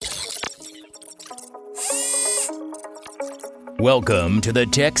Welcome to the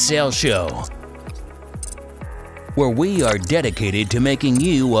Tech Sales Show, where we are dedicated to making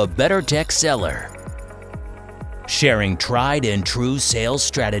you a better tech seller, sharing tried and true sales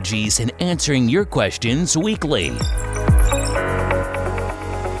strategies and answering your questions weekly.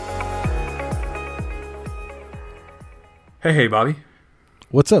 Hey, Bobby.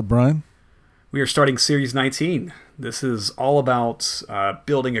 What's up, Brian? We are starting Series 19. This is all about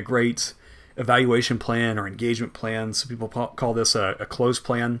building a great evaluation plan or engagement plan. Some people call this a close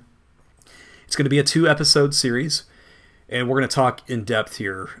plan. It's going to be a 2-episode series, and we're going to talk in depth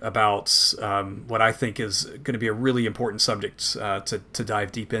here about what I think is going to be a really important subject to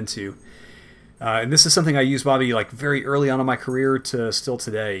dive deep into. And this is something I used, Bobby, like very early on in my career to still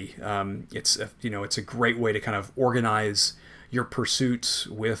today. It's a great way to kind of organize your pursuit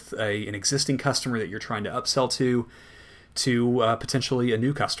with an existing customer that you're trying to upsell to potentially a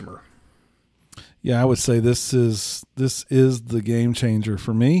new customer. Yeah, I would say this is the game changer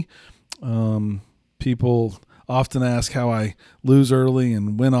for me. People often ask how I lose early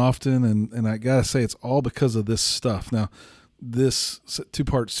and win often, and I gotta say it's all because of this stuff. Now, this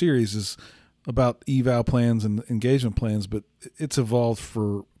 2-part series is about eval plans and engagement plans, but it's evolved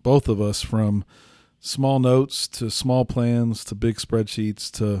for both of us from small notes to small plans to big spreadsheets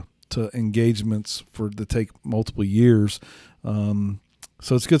to engagements that take multiple years.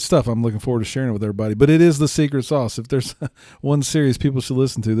 So it's good stuff. I'm looking forward to sharing it with everybody. But it is the secret sauce. If there's one series people should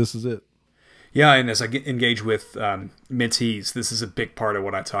listen to, this is it. Yeah, and as I engage with mentees, this is a big part of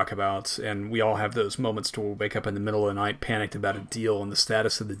what I talk about. And we all have those moments to wake up in the middle of the night panicked about a deal and the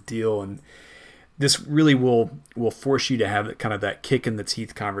status of the deal. And this really will force you to have kind of that kick in the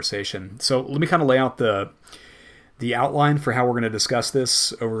teeth conversation. So let me kind of lay out the outline for how we're going to discuss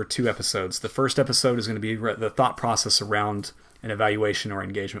this over 2 episodes. The first episode is going to be the thought process around an evaluation or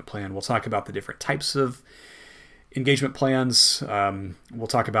engagement plan. We'll talk about the different types of engagement plans. We'll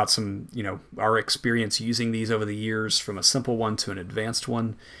talk about some, our experience using these over the years, from a simple one to an advanced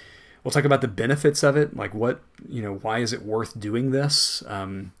one. We'll talk about the benefits of it, like why is it worth doing this?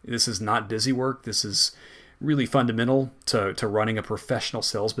 This is not busy work. This is really fundamental to running a professional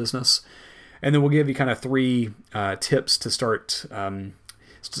sales business. And then we'll give you kind of 3 tips to start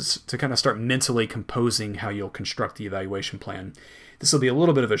to kind of start mentally composing how you'll construct the evaluation plan. This will be a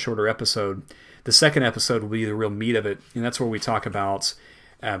little bit of a shorter episode. The second episode will be the real meat of it, and that's where we talk about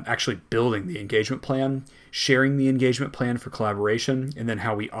actually building the engagement plan, sharing the engagement plan for collaboration, and then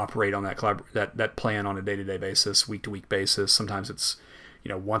how we operate on that plan on a day-to-day basis, week-to-week basis. Sometimes it's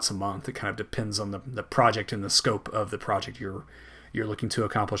once a month. It kind of depends on the project and the scope of the project you're looking to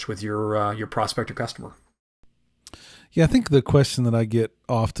accomplish with your prospect or customer. Yeah, I think the question that I get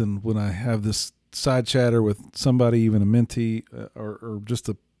often when I have this side chatter with somebody, even a mentee or just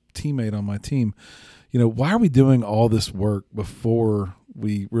a teammate on my team, why are we doing all this work before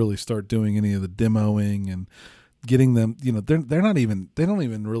we really start doing any of the demoing and getting them? They don't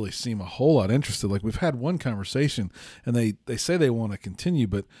even really seem a whole lot interested. Like, we've had one conversation and they say they want to continue,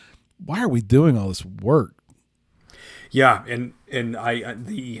 but why are we doing all this work? Yeah, and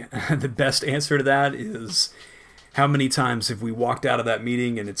the best answer to that is, how many times have we walked out of that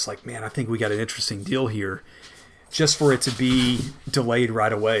meeting and it's like, man, I think we got an interesting deal here, just for it to be delayed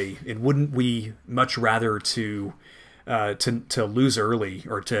right away? And wouldn't we much rather to lose early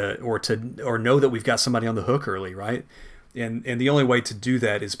or know that we've got somebody on the hook early, right? And the only way to do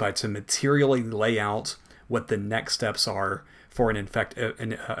that is to materially lay out what the next steps are for an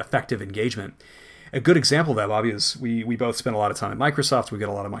effective engagement. A good example of that, Bobby, is we both spend a lot of time at Microsoft. We get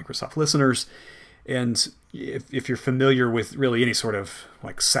a lot of Microsoft listeners. And if you're familiar with really any sort of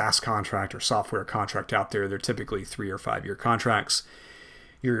like SaaS contract or software contract out there, they're typically 3 or 5 year contracts.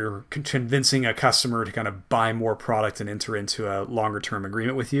 You're convincing a customer to kind of buy more product and enter into a longer term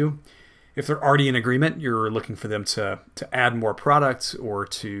agreement with you. If they're already in agreement, you're looking for them to add more product or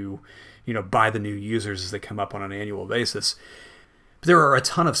to buy the new users as they come up on an annual basis. But there are a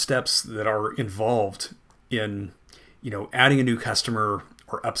ton of steps that are involved in adding a new customer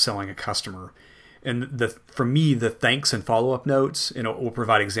or upselling a customer. And for me, the thanks and follow-up notes, we'll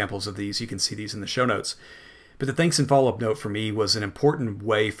provide examples of these. You can see these in the show notes. But the thanks and follow-up note for me was an important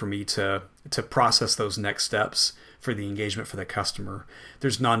way for me to process those next steps for the engagement for the customer.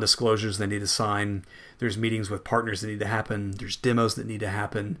 There's non-disclosures they need to sign. There's meetings with partners that need to happen. There's demos that need to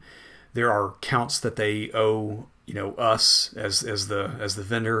happen. There are counts that they owe, us as the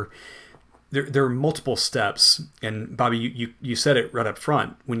vendor. There are multiple steps, and Bobby, you said it right up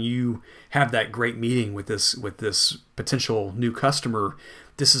front. When you have that great meeting with this potential new customer,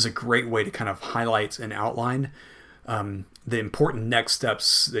 this is a great way to kind of highlight and outline the important next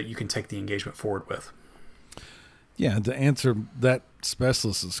steps that you can take the engagement forward with. Yeah, and to answer that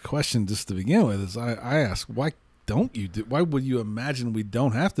specialist's question just to begin with is I ask, why don't you do? Why would you imagine we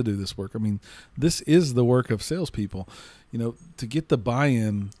don't have to do this work? I mean, this is the work of salespeople. To get the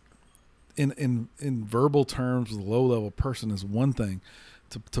buy-in in verbal terms with a low-level person is one thing.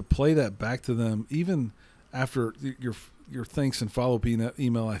 To play that back to them, even after your thanks and follow-up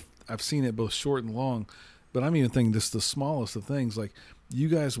email, I've seen it both short and long, but I'm even thinking just the smallest of things. Like, you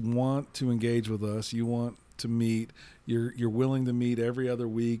guys want to engage with us. You want to meet. You're willing to meet every other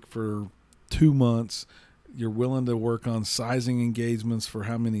week for 2 months. You're willing to work on sizing engagements for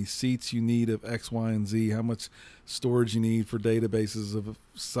how many seats you need of X, Y, and Z, how much storage you need for databases of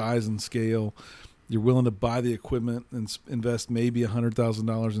size and scale. You're willing to buy the equipment and invest maybe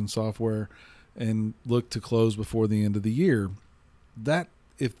 $100,000 in software and look to close before the end of the year.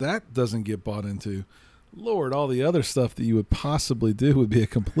 If that doesn't get bought into, Lord, all the other stuff that you would possibly do would be a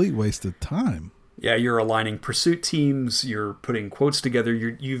complete waste of time. Yeah, you're aligning pursuit teams. You're putting quotes together.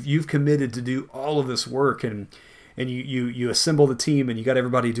 You've committed to do all of this work, and you assemble the team, and you got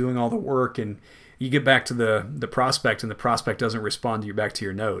everybody doing all the work, and you get back to the prospect, and the prospect doesn't respond to you back to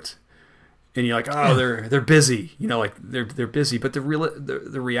your note, and you're like, oh, they're busy. Like they're busy. But the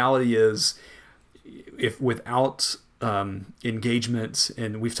reality is, if without engagement,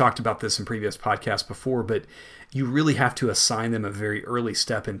 and we've talked about this in previous podcasts before, but you really have to assign them a very early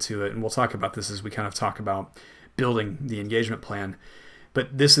step into it. And we'll talk about this as we kind of talk about building the engagement plan.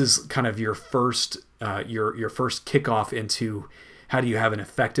 But this is kind of your first kickoff into how do you have an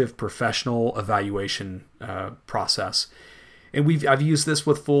effective professional evaluation process. And I've used this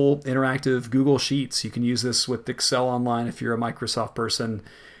with full interactive Google Sheets. You can use this with Excel Online if you're a Microsoft person.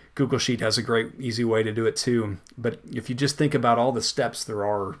 Google Sheet has a great, easy way to do it too. But if you just think about all the steps there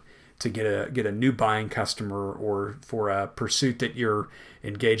are to get a new buying customer, or for a pursuit that you're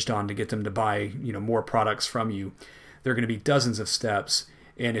engaged on to get them to buy more products from you, there are going to be dozens of steps.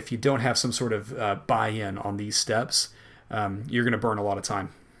 And if you don't have some sort of buy-in on these steps, you're going to burn a lot of time.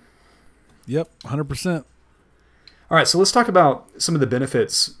 Yep, 100%. All right, so let's talk about some of the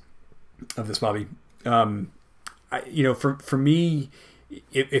benefits of this, Bobby. For me,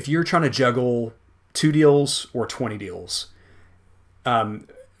 if you're trying to juggle 2 deals or 20 deals,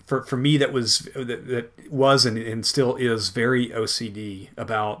 for me that was and still is very OCD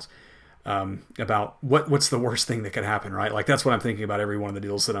about what's the worst thing that could happen, right? Like, that's what I'm thinking about every one of the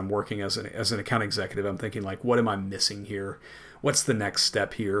deals that I'm working as an account executive. I'm thinking, like, what am I missing here? What's the next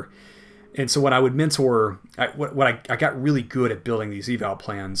step here? And so when I would mentor, I got really good at building these eval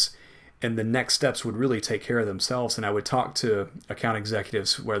plans, and the next steps would really take care of themselves. And I would talk to account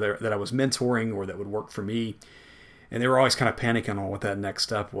executives that I was mentoring or that would work for me, and they were always kind of panicking on what that next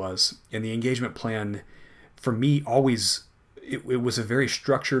step was. And the engagement plan, for me, always, it was a very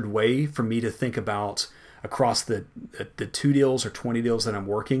structured way for me to think about across the 2 deals or 20 deals that I'm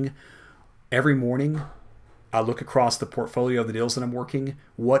working. Every morning, I look across the portfolio of the deals that I'm working.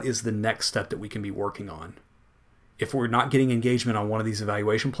 What is the next step that we can be working on? If we're not getting engagement on one of these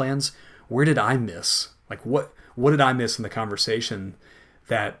evaluation plans, where did I miss? Like, what did I miss in the conversation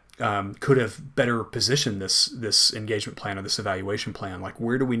that could have better positioned this engagement plan or this evaluation plan? Like,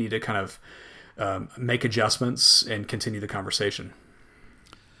 where do we need to kind of make adjustments and continue the conversation?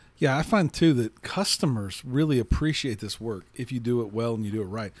 Yeah, I find too that customers really appreciate this work if you do it well and you do it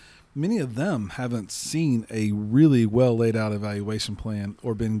right. Many of them haven't seen a really well laid out evaluation plan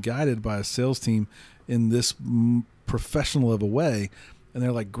or been guided by a sales team in this professional of a way. And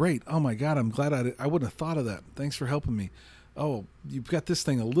they're like, great. Oh my God, I'm glad I wouldn't have thought of that. Thanks for helping me. Oh, you've got this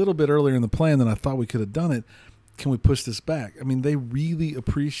thing a little bit earlier in the plan than I thought we could have done it. Can we push this back? I mean, they really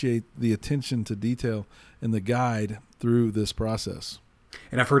appreciate the attention to detail and the guide through this process.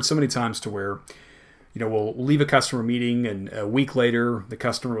 And I've heard so many times to where, we'll leave a customer meeting, and a week later, the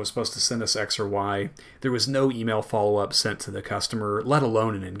customer was supposed to send us X or Y. There was no email follow-up sent to the customer, let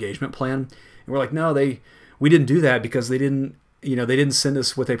alone an engagement plan. And we're like, no, we didn't do that because they didn't send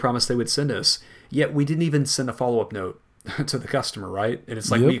us what they promised they would send us. Yet we didn't even send a follow-up note to the customer, right? And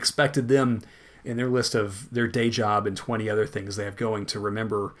it's like, we expected them in their list of their day job and 20 other things they have going to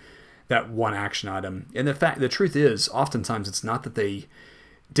remember that one action item. And the truth is, oftentimes it's not that they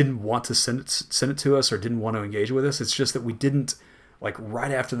didn't want to send it to us or didn't want to engage with us. It's just that we didn't, like,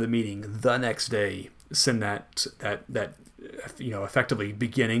 right after the meeting, the next day, send that effectively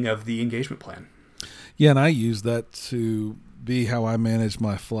beginning of the engagement plan. Yeah, and I use that to be how I manage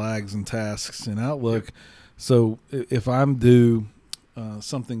my flags and tasks in Outlook. Yep. So if I'm due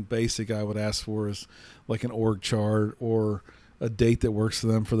something basic, I would ask for is like an org chart or a date that works for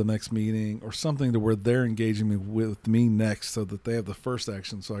them for the next meeting, or something to where they're engaging me with me next, so that they have the first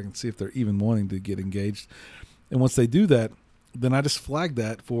action, so I can see if they're even wanting to get engaged. And once they do that, then I just flag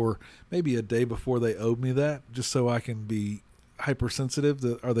that for maybe a day before they owe me that, just so I can be hypersensitive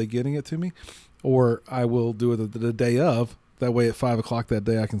to, are they getting it to me? Or I will do it the day of. That way at 5 o'clock that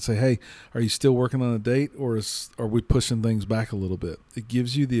day, I can say, hey, are you still working on a date, or are we pushing things back a little bit? It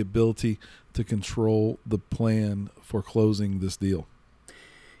gives you the ability to control the plan for closing this deal.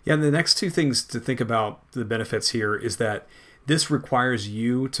 Yeah, and the next two things to think about the benefits here is that this requires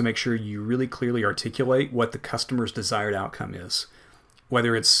you to make sure you really clearly articulate what the customer's desired outcome is.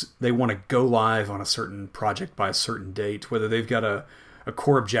 Whether it's they want to go live on a certain project by a certain date, whether they've got a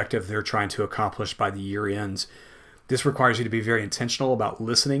core objective they're trying to accomplish by the year end. This requires you to be very intentional about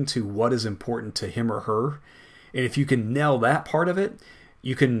listening to what is important to him or her. And if you can nail that part of it,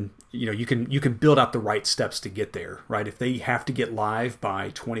 you can build out the right steps to get there, right? If they have to get live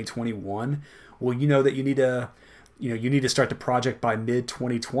by 2021, well, you know that you need to start the project by mid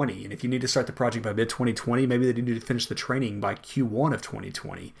 2020. And if you need to start the project by mid 2020, maybe they need to finish the training by Q1 of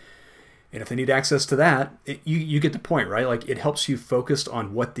 2020. And if they need access to that, you get the point, right? Like, it helps you focus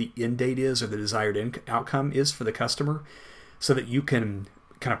on what the end date is or the desired outcome is for the customer, so that you can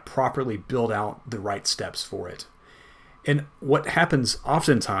kind of properly build out the right steps for it. And what happens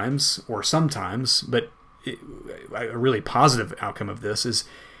oftentimes, or sometimes, but a really positive outcome of this is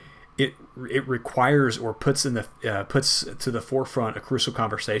it requires or puts to the forefront a crucial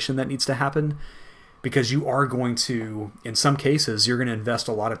conversation that needs to happen. Because you are going to, in some cases, you're going to invest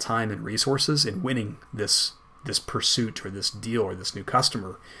a lot of time and resources in winning this pursuit or this deal or this new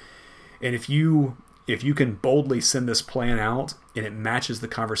customer. And if you can boldly send this plan out and it matches the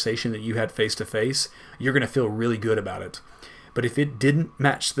conversation that you had face to face, you're going to feel really good about it. But if it didn't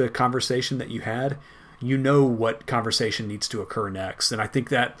match the conversation that you had, you know what conversation needs to occur next. And I think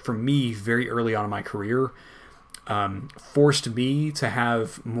that, for me, very early on in my career, forced me to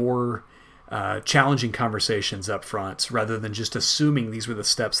have more challenging conversations up front, rather than just assuming these were the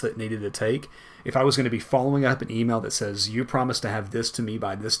steps that needed to take. If I was going to be following up an email that says, you promised to have this to me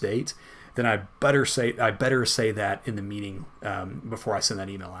by this date, then I better say that in the meeting before I send that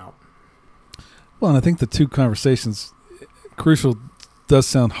email out. Well, and I think the two conversations, crucial does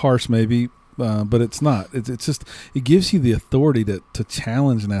sound harsh maybe, but it's not. It's just, it gives you the authority to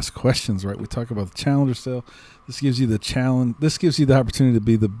challenge and ask questions, right? We talk about the challenger sale. This gives you the challenge. This gives you the opportunity to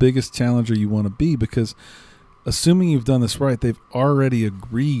be the biggest challenger you want to be, because assuming you've done this right, they've already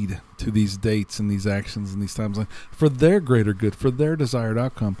agreed to these dates and these actions and these times for their greater good, for their desired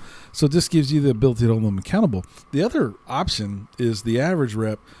outcome. So this gives you the ability to hold them accountable. The other option is the average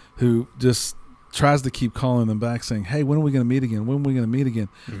rep who just tries to keep calling them back saying, hey, when are we going to meet again? When are we going to meet again?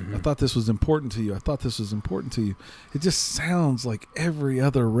 Mm-hmm. I thought this was important to you. I thought this was important to you. It just sounds like every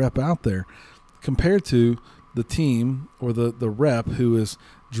other rep out there, compared to the team or the rep who is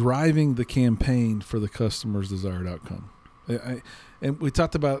driving the campaign for the customer's desired outcome. And we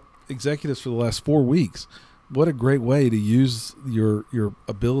talked about executives for the last 4 weeks. What a great way to use your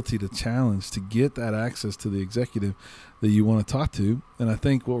ability to challenge, to get that access to the executive that you want to talk to. And I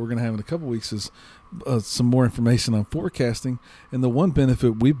think what we're going to have in a couple of weeks is some more information on forecasting. And the one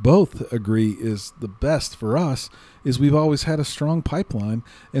benefit we both agree is the best for us is we've always had a strong pipeline,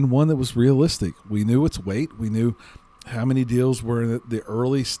 and one that was realistic. We knew its weight. We knew how many deals were in the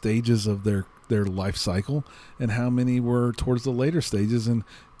early stages of their life cycle and how many were towards the later stages. And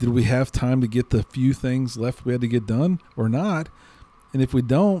did we have time to get the few things left we had to get done or not? And if we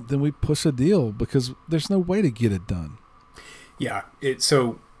don't, then we push a deal because there's no way to get it done. Yeah.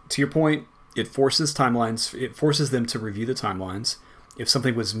 So to your point, it forces timelines. It forces them to review the timelines. If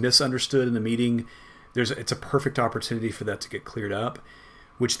something was misunderstood in the meeting, it's a perfect opportunity for that to get cleared up,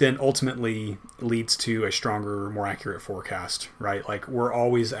 which then ultimately leads to a stronger, more accurate forecast, right? Like, we're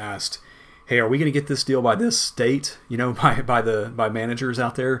always asked, hey, are we going to get this deal by this date? By managers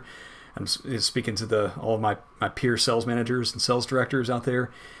out there. I'm speaking to all of my peer sales managers and sales directors out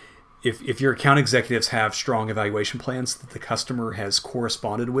there. If your account executives have strong evaluation plans that the customer has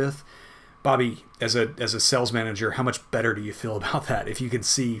corresponded with, Bobby, as a sales manager, how much better do you feel about that? If you can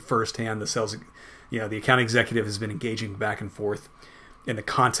see firsthand the account executive has been engaging back and forth, and the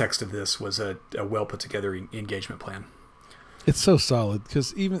context of this was a well put together engagement plan. It's so solid,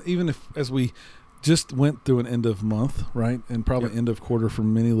 because even if, as we just went through an end of month, right, and probably end of quarter for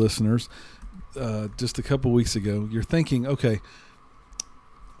many listeners, just a couple weeks ago, you're thinking, okay,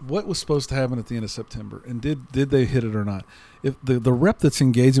 what was supposed to happen at the end of September, and did they hit it or not? If the rep that's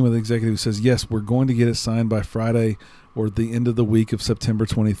engaging with the executive says, yes, we're going to get it signed by Friday or the end of the week of September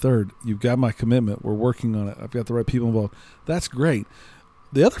 23rd, you've got my commitment, we're working on it, I've got the right people involved, that's great.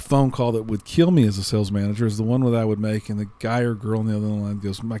 The other phone call that would kill me as a sales manager is the one that I would make, and the guy or girl on the other line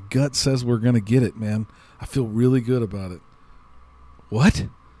goes, "My gut says we're going to get it, man. I feel really good about it." What?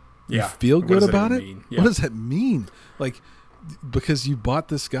 Yeah. You feel good about it? Yeah. What does that mean? Like, because you bought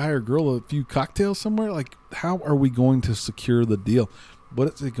this guy or girl a few cocktails somewhere? Like, how are we going to secure the deal?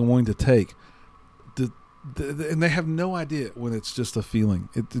 What is it going to take? And they have no idea when it's just a feeling.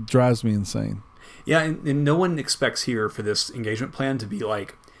 It drives me insane. Yeah, and no one expects here for this engagement plan to be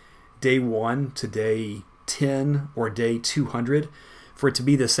like day 1 to day 10 or day 200 for it to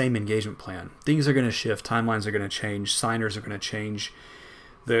be the same engagement plan. Things are going to shift. Timelines are going to change. Signers are going to change.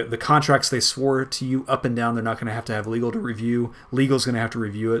 The contracts they swore to you up and down, they're not going to have legal to review. Legal's going to have to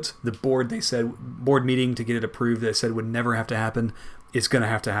review it. The board, they said, board meeting to get it approved, they said would never have to happen. It's going to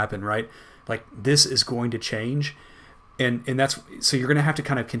have to happen, right? Like, this is going to change. And that's, so you're going to have to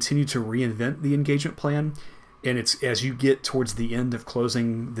kind of continue to reinvent the engagement plan. And it's, as you get towards the end of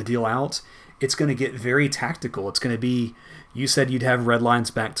closing the deal out, it's going to get very tactical. It's going to be, you said you'd have red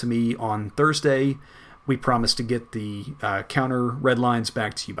lines back to me on Thursday. We promised to get the counter red lines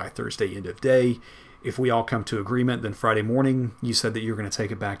back to you by Thursday end of day. If we all come to agreement, then Friday morning, you said that you're going to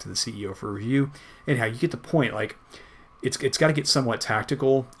take it back to the CEO for review. Anyhow, you get the point. Like, it's got to get somewhat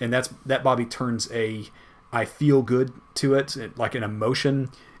tactical, and that Bobby turns I feel good to it, like an emotion,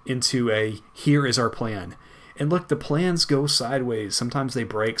 into a here is our plan. And look, the plans go sideways. Sometimes they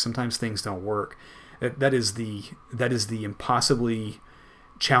break. Sometimes things don't work. That is the impossibly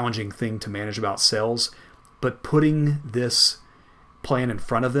challenging thing to manage about sales. But putting this plan in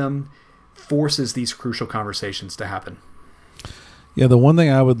front of them forces these crucial conversations to happen. Yeah, the one thing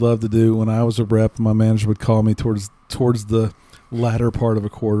I would love to do when I was a rep, my manager would call me towards the latter part of a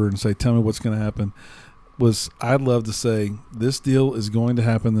quarter and say, "Tell me what's going to happen." Was I'd love to say, this deal is going to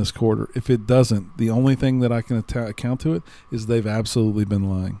happen this quarter. If it doesn't, the only thing that I can account to it is they've absolutely been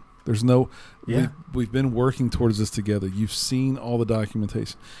lying. There's no, we've been working towards this together. You've seen all the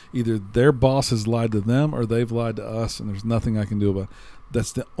documentation. Either their boss has lied to them or they've lied to us, and there's nothing I can do about it.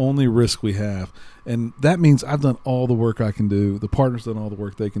 That's the only risk we have. And that means I've done all the work I can do. The partner's done all the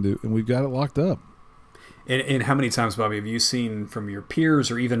work they can do, and we've got it locked up. And how many times, Bobby, have you seen from your peers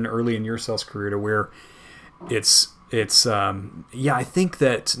or even early in your sales career to where I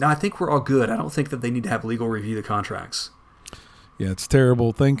think we're all good. I don't think that they need to have legal review the contracts. Yeah, it's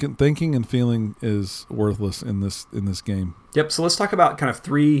terrible. Thinking and feeling is worthless in this game. Yep. So let's talk about kind of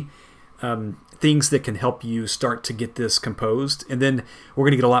 3 things that can help you start to get this composed. And then we're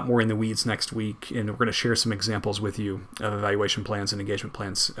going to get a lot more in the weeds next week, and we're going to share some examples with you of evaluation plans and engagement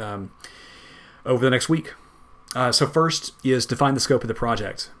plans over the next week. So first is define the scope of the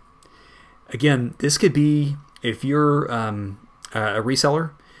project. Again, this could be if you're a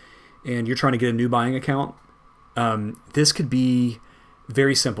reseller and you're trying to get a new buying account. This could be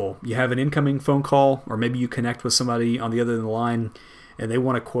very simple. You have an incoming phone call, or maybe you connect with somebody on the other end of the line, and they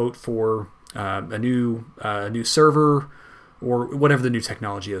want a quote for a new server or whatever the new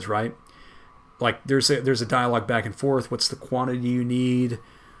technology is, right? Like there's a dialogue back and forth. What's the quantity you need?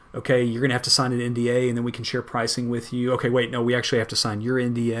 Okay, you're going to have to sign an NDA, and then we can share pricing with you. Okay, wait, no, we actually have to sign your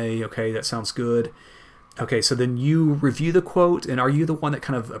NDA. Okay, that sounds good. Okay, so then you review the quote, and are you the one that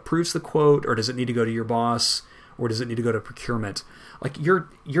kind of approves the quote, or does it need to go to your boss, or does it need to go to procurement? Like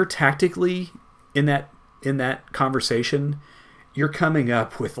you're tactically in that conversation, you're coming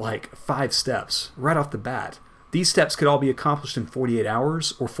up with like 5 steps right off the bat. These steps could all be accomplished in 48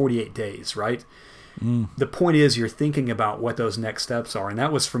 hours or 48 days, right? The point is you're thinking about what those next steps are. And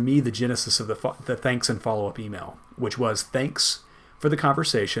that was, for me, the genesis of the thanks and follow-up email, which was thanks for the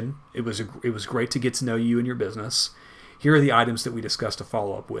conversation. It was great to get to know you and your business. Here are the items that we discussed to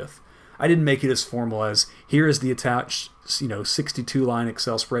follow up with. I didn't make it as formal as here is the attached 62-line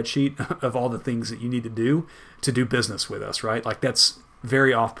Excel spreadsheet of all the things that you need to do business with us, right? Like that's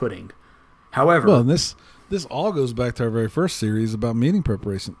very off-putting. However... Well, this all goes back to our very first series about meeting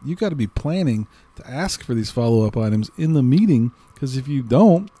preparation. You got to be planning to ask for these follow-up items in the meeting, because if you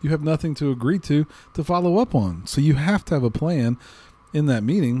don't, you have nothing to agree to follow up on. So you have to have a plan in that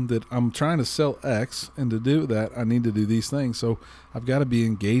meeting that I'm trying to sell X, and to do that, I need to do these things. So I've got to be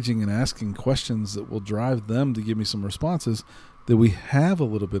engaging and asking questions that will drive them to give me some responses, that we have a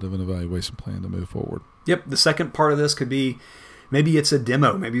little bit of an evaluation plan to move forward. Yep. The second part of this could be, maybe it's a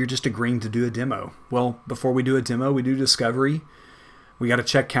demo. Maybe you're just agreeing to do a demo. Well, before we do a demo, we do discovery. We got to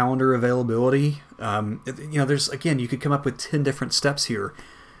check calendar availability. There's, again, you could come up with 10 different steps here.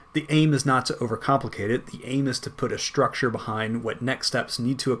 The aim is not to overcomplicate it. The aim is to put a structure behind what next steps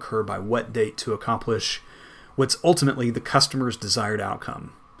need to occur by what date to accomplish what's ultimately the customer's desired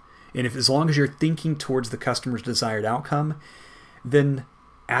outcome. And as long as you're thinking towards the customer's desired outcome, then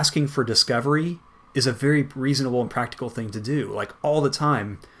asking for discovery is a very reasonable and practical thing to do. Like all the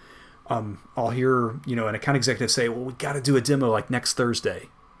time, I'll hear, an account executive say, well, we got to do a demo like next Thursday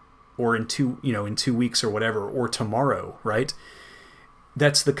or in 2 weeks or whatever, or tomorrow, right?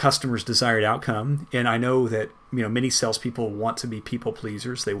 That's the customer's desired outcome. And I know that, many salespeople want to be people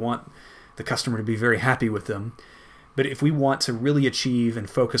pleasers. They want the customer to be very happy with them. But if we want to really achieve and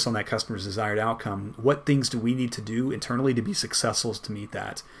focus on that customer's desired outcome, what things do we need to do internally to be successful to meet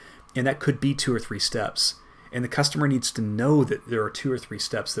that? And that could be 2 or 3 steps. And the customer needs to know that there are 2 or 3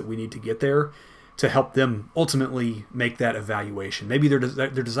 steps that we need to get there to help them ultimately make that evaluation. Maybe their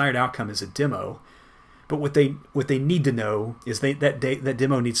desired outcome is a demo, but what they need to know is that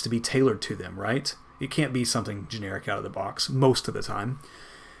demo needs to be tailored to them, right? It can't be something generic out of the box most of the time.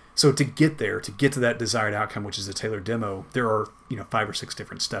 So to get to that desired outcome, which is a tailored demo, there are 5 or 6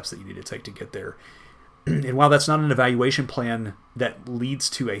 different steps that you need to take to get there. And while that's not an evaluation plan that leads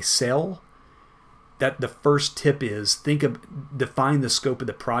to a sale, that the first tip is define the scope of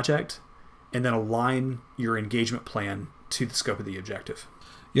the project and then align your engagement plan to the scope of the objective.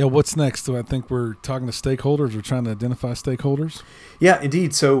 Yeah, what's next? Do I think we're talking to stakeholders or trying to identify stakeholders? Yeah,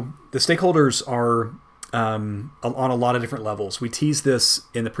 indeed. So the stakeholders are on a lot of different levels. We teased this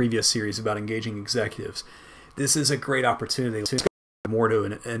in the previous series about engaging executives. This is a great opportunity to go more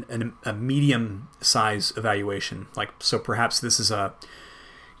to a medium size evaluation. So perhaps this is a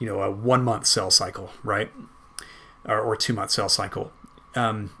 1 month sales cycle, right? Or 2 month sales cycle.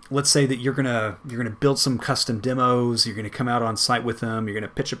 Let's say that you're gonna build some custom demos. You're gonna come out on site with them. You're gonna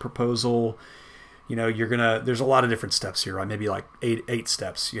pitch a proposal. There's a lot of different steps here, right? Maybe like eight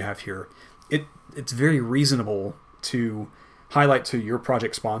steps you have here. It's very reasonable to highlight to your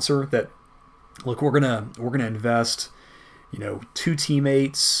project sponsor that, look, we're gonna invest, 2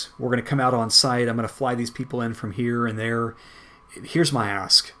 teammates. We're gonna come out on site. I'm gonna fly these people in from here and there. Here's my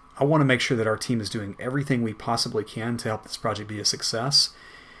ask. I want to make sure that our team is doing everything we possibly can to help this project be a success.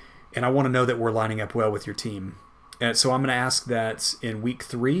 And I want to know that we're lining up well with your team. And so I'm going to ask that in week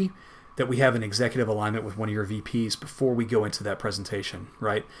 3 that we have an executive alignment with one of your VPs before we go into that presentation,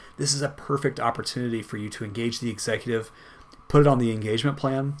 right? This is a perfect opportunity for you to engage the executive, put it on the engagement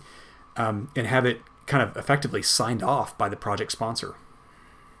plan, and have it kind of effectively signed off by the project sponsor.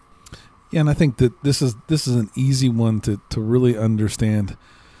 Yeah, and I think that this is an easy one to really understand.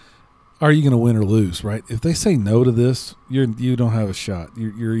 Are you going to win or lose, right? If they say no to this, you don't have a shot.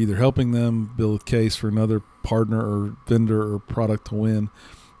 You're either helping them build a case for another partner or vendor or product to win,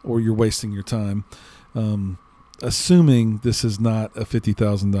 or you're wasting your time. Assuming this is not a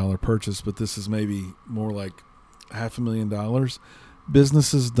 $50,000 purchase, but this is maybe more like $500,000.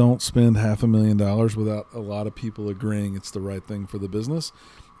 Businesses don't spend $500,000 without a lot of people agreeing it's the right thing for the business.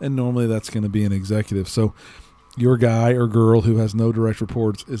 And normally that's going to be an executive. So your guy or girl who has no direct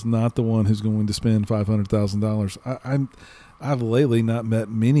reports is not the one who's going to spend $500,000. I've lately not met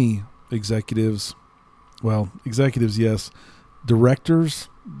many executives. Well, executives, yes. Directors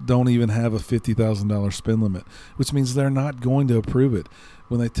don't even have a $50,000 spend limit, which means they're not going to approve it.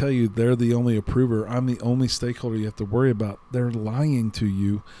 When they tell you they're the only approver, I'm the only stakeholder you have to worry about, they're lying to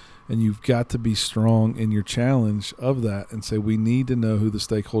you. And you've got to be strong in your challenge of that and say, we need to know who the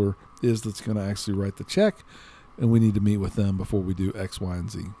stakeholder is that's going to actually write the check, and we need to meet with them before we do X, Y, and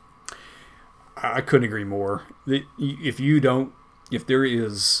Z. I couldn't agree more. If there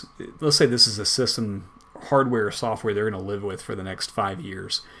is, let's say this is a system, hardware or software they're going to live with for the next 5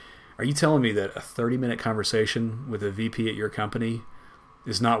 years, are you telling me that a 30-minute conversation with a VP at your company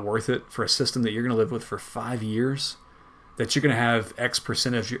is not worth it for a system that you're going to live with for 5 years? That you're going to have X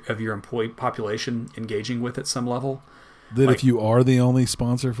percent of your employee population engaging with at some level? That if you are the only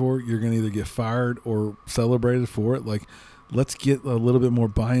sponsor for it, you're going to either get fired or celebrated for it. Let's get a little bit more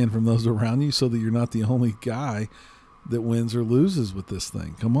buy-in from those around you so that you're not the only guy that wins or loses with this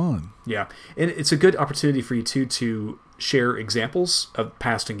thing. Come on. Yeah. And it's a good opportunity for you, too, to share examples of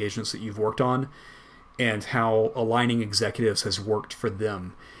past engagements that you've worked on and how aligning executives has worked for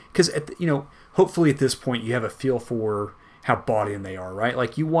them. Because, hopefully at this point you have a feel for how bought in they are,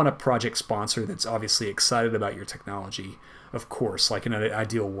 right? You want a project sponsor that's obviously excited about your technology, of course, like in an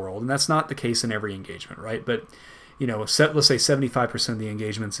ideal world. And that's not the case in every engagement, right? But, let's say 75% of the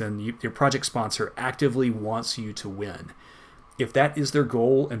engagements your project sponsor actively wants you to win. If that is their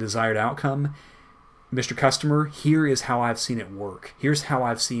goal and desired outcome, Mr. Customer, here is how I've seen it work. Here's how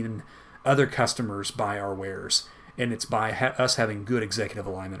I've seen other customers buy our wares. And it's by us having good executive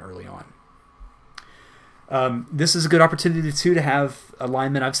alignment early on. This is a good opportunity, too, to have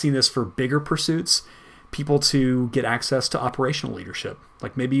alignment. I've seen this for bigger pursuits, people to get access to operational leadership.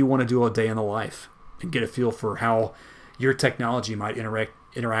 Maybe you want to do a day in the life and get a feel for how your technology might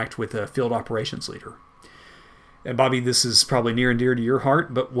interact with a field operations leader. And Bobby, this is probably near and dear to your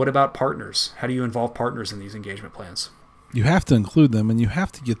heart, but what about partners? How do you involve partners in these engagement plans? You have to include them, and you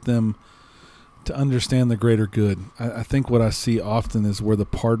have to get them to understand the greater good. I think what I see often is where the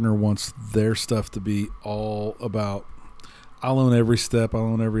partner wants their stuff to be all about, I'll own every step, I'll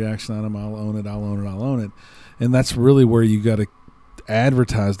own every action item, I'll own it. And that's really where you got to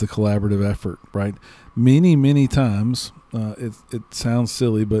advertise the collaborative effort, right? Many times, it sounds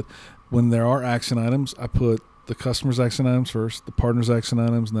silly, but when there are action items, I put the customer's action items first, the partner's action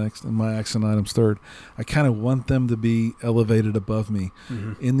items next, and my action items third. I kind of want them to be elevated above me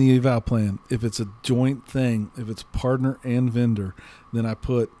in the eval plan. If it's a joint thing, if it's partner and vendor, then I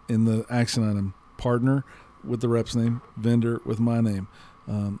put in the action item partner with the rep's name, vendor with my name,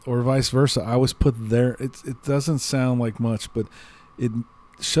 or vice versa. I always put there. It doesn't sound like much, but it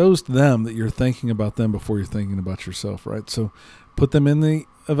shows to them that you're thinking about them before you're thinking about yourself, right? So put them in the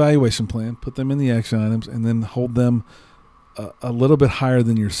evaluation plan, put them in the action items, and then hold them a little bit higher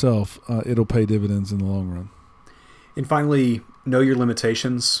than yourself. It'll pay dividends in the long run. And finally, know your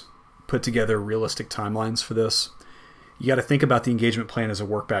limitations. Put together realistic timelines for this. You got to think about the engagement plan as a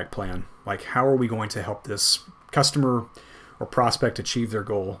work-back plan. Like, how are we going to help this customer or prospect achieve their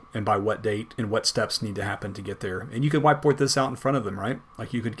goal, and by what date, and what steps need to happen to get there? And you could whiteboard this out in front of them, right?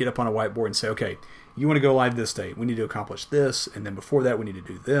 Like, you could get up on a whiteboard and say, okay, you want to go live this date. We need to accomplish this, and then before that, we need to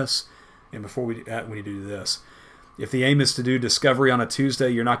do this, and before we do that, we need to do this. If the aim is to do discovery on a Tuesday,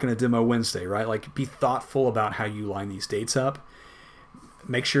 you're not going to demo Wednesday, right? Like, be thoughtful about how you line these dates up.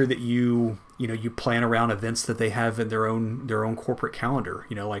 Make sure that you plan around events that they have in their own corporate calendar.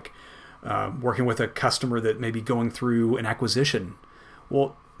 Like working with a customer that may be going through an acquisition.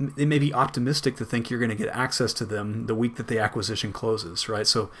 Well, it may be optimistic to think you're going to get access to them the week that the acquisition closes, right?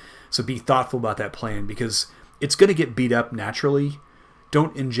 So be thoughtful about that plan, because it's going to get beat up naturally.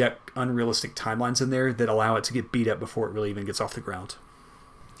 Don't inject unrealistic timelines in there that allow it to get beat up before it really even gets off the ground.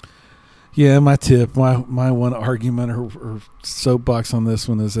 Yeah, my tip, my one argument or soapbox on this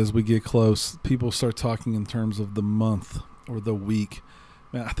one is, as we get close, people start talking in terms of the month or the week.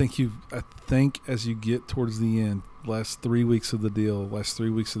 Man, I think as you get towards the end, last 3 weeks of the deal, last 3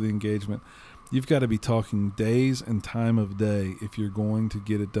 weeks of the engagement, you've got to be talking days and time of day if you're going to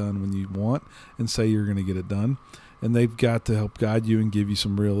get it done when you want and say you're going to get it done. And they've got to help guide you and give you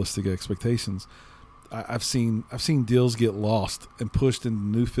some realistic expectations. I've seen deals get lost and pushed into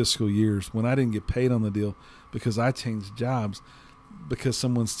new fiscal years when I didn't get paid on the deal because I changed jobs because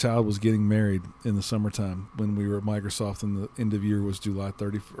someone's child was getting married in the summertime when we were at Microsoft, and the end of year was July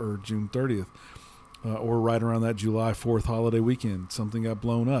 30th or June 30th, or right around that July 4th holiday weekend. Something got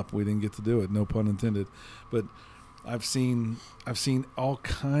blown up. We didn't get to do it. No pun intended. But I've seen all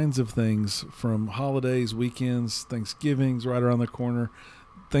kinds of things, from holidays, weekends, Thanksgiving's right around the corner.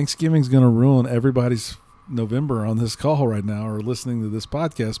 Thanksgiving's going to ruin everybody's November on this call right now or listening to this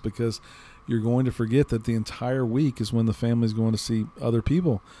podcast, because you're going to forget that the entire week is when the family's going to see other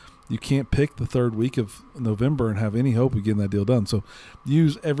people. You can't pick the third week of November and have any hope of getting that deal done. So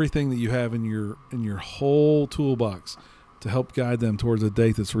use everything that you have in your whole toolbox to help guide them towards a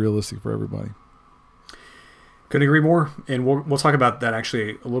date that's realistic for everybody. Couldn't agree more. And we'll talk about that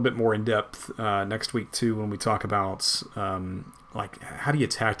actually a little bit more in depth next week too, when we talk about like how do you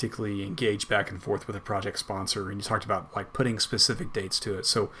tactically engage back and forth with a project sponsor. And you talked about like putting specific dates to it.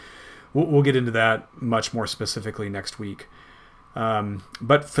 So we'll get into that much more specifically next week.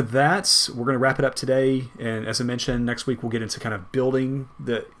 But for that, we're going to wrap it up today. And as I mentioned, next week we'll get into kind of building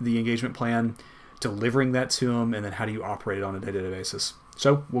the engagement plan, delivering that to them, and then how do you operate it on a day-to-day basis.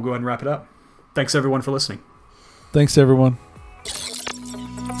 So we'll go ahead and wrap it up. Thanks everyone for listening. Thanks everyone.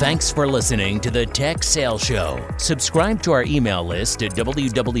 Thanks for listening to the Tech Sales Show. Subscribe to our email list at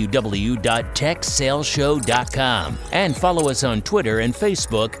www.techsaleshow.com and follow us on Twitter and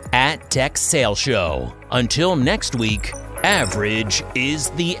Facebook at Tech Sales Show. Until next week, average is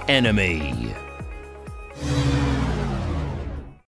the enemy.